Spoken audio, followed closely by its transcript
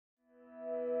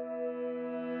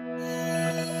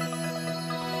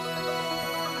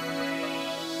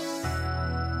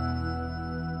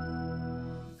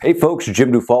Hey folks,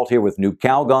 Jim Nu here with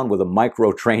Nu-Calgon with a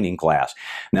micro training class.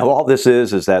 Now all this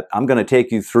is that I'm going to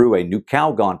take you through a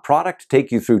Nu-Calgon product,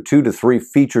 take you through 2 to 3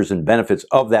 features and benefits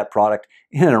of that product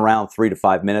in and around 3 to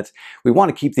 5 minutes. We want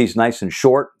to keep these nice and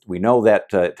short. We know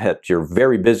that, that you're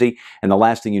very busy, and the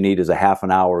last thing you need is a half an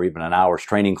hour or even an hour's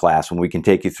training class when we can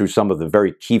take you through some of the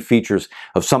very key features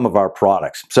of some of our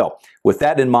products. So with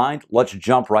that in mind, let's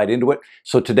jump right into it.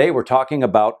 So today we're talking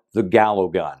about the Gallo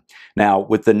Gun. Now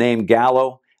with the name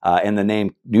Gallo, and the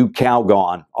name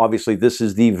Nu-Calgon, obviously this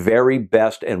is the very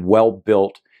best and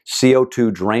well-built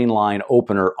CO2 drain line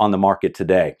opener on the market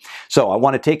today. So I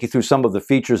want to take you through some of the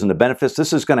features and the benefits.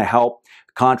 This is going to help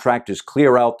contractors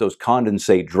clear out those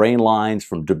condensate drain lines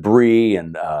from debris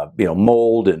and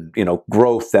mold and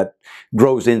growth that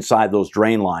grows inside those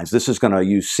drain lines. This is going to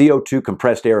use CO2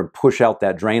 compressed air and push out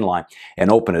that drain line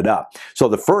and open it up. So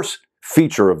the first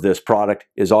feature of this product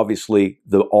is obviously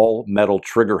the all-metal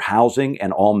trigger housing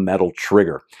and all-metal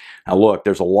trigger. Now look,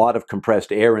 there's a lot of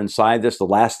compressed air inside this. The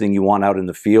last thing you want out in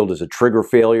the field is a trigger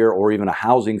failure or even a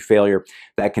housing failure.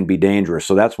 That can be dangerous.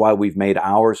 So that's why we've made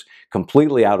ours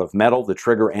completely out of metal, the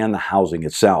trigger and the housing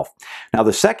itself. Now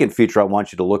the second feature I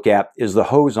want you to look at is the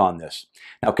hose on this.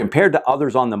 Now compared to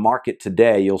others on the market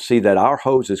today, you'll see that our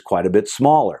hose is quite a bit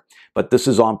smaller, but this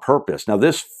is on purpose. Now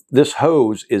this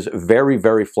hose is very,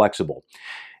 very flexible,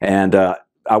 and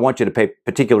I want you to pay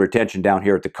particular attention down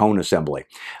here at the cone assembly.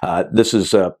 This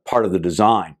is part of the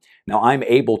design. Now I'm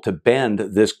able to bend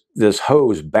this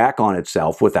hose back on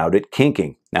itself without it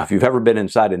kinking. Now if you've ever been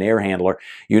inside an air handler,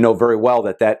 you know very well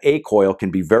that that A-coil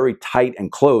can be very tight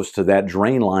and close to that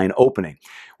drain line opening.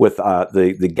 With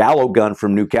the Gallo Gun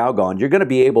from Nu-Calgon, you're going to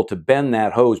be able to bend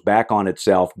that hose back on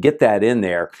itself, get that in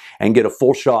there, and get a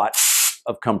full shot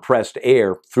of compressed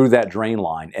air through that drain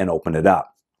line and open it up.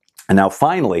 And now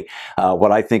finally,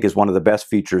 what I think is one of the best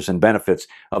features and benefits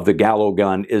of the Gallo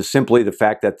Gun is simply the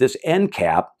fact that this end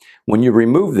cap, when you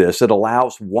remove this, it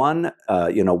allows one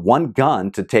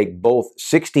gun to take both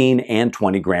 16 and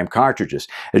 20 gram cartridges.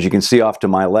 As you can see off to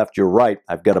my left, your right,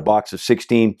 I've got a box of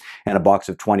 16 and a box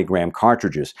of 20 gram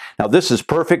cartridges. Now this is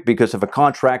perfect because if a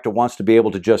contractor wants to be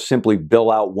able to just simply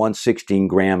bill out one 16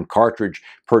 gram cartridge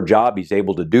per job, he's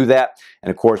able to do that.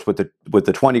 And of course, with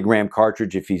the 20 gram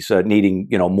cartridge, if he's needing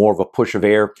more of a push of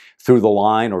air through the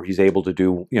line, or he's able to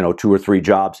do 2 or 3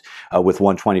 jobs with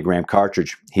one 20 gram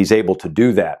cartridge, he's able to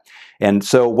do that. And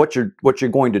so what you're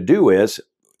going to do is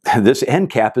this end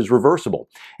cap is reversible,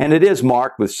 and it is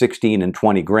marked with 16 and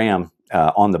 20 gram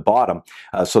on the bottom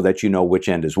so that you know which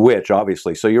end is which,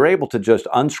 obviously. So you're able to just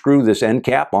unscrew this end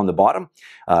cap on the bottom,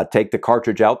 take the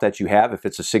cartridge out that you have. If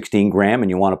it's a 16 gram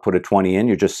and you want to put a 20 in,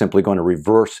 you're just simply going to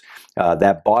reverse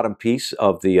that bottom piece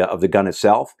of the gun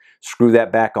itself, screw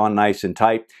that back on nice and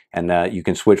tight, and you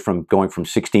can switch from going from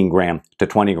 16 gram to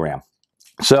 20 gram.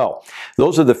 So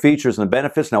those are the features and the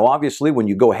benefits. Now obviously when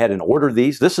you go ahead and order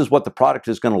these, this is what the product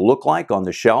is going to look like on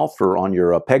the shelf or on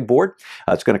your pegboard.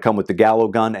 It's going to come with the Gallo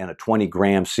Gun and a 20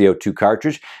 gram CO2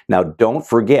 cartridge. Now don't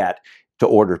forget to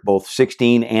order both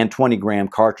 16 and 20 gram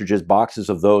cartridges, boxes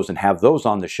of those, and have those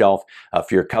on the shelf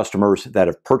for your customers that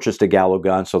have purchased a Gallo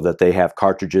Gun so that they have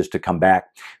cartridges to come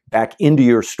back into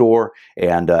your store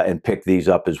and pick these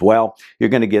up as well.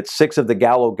 You're going to get 6 of the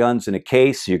Gallo Guns in a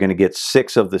case. You're going to get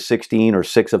 6 of the 16 or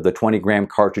 6 of the 20 gram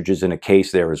cartridges in a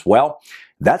case there as well.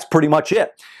 That's pretty much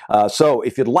it. So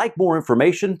if you'd like more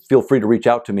information, feel free to reach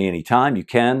out to me anytime. You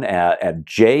can at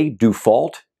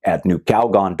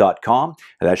jdufault@nucalgon.com.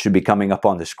 That should be coming up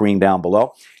on the screen down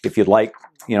below. If you'd like,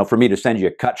 for me to send you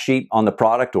a cut sheet on the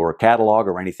product or a catalog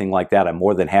or anything like that, I'm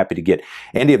more than happy to get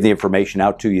any of the information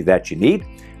out to you that you need.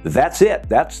 That's it.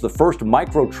 That's the first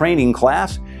micro training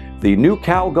class, the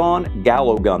Nu-Calgon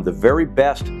Gallo Gun, the very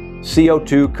best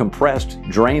CO2 compressed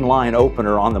drain line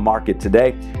opener on the market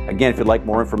today. Again, if you'd like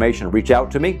more information, reach out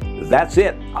to me. That's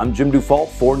it. I'm Jim Nu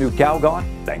for Nu-Calgon.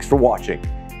 Thanks for watching.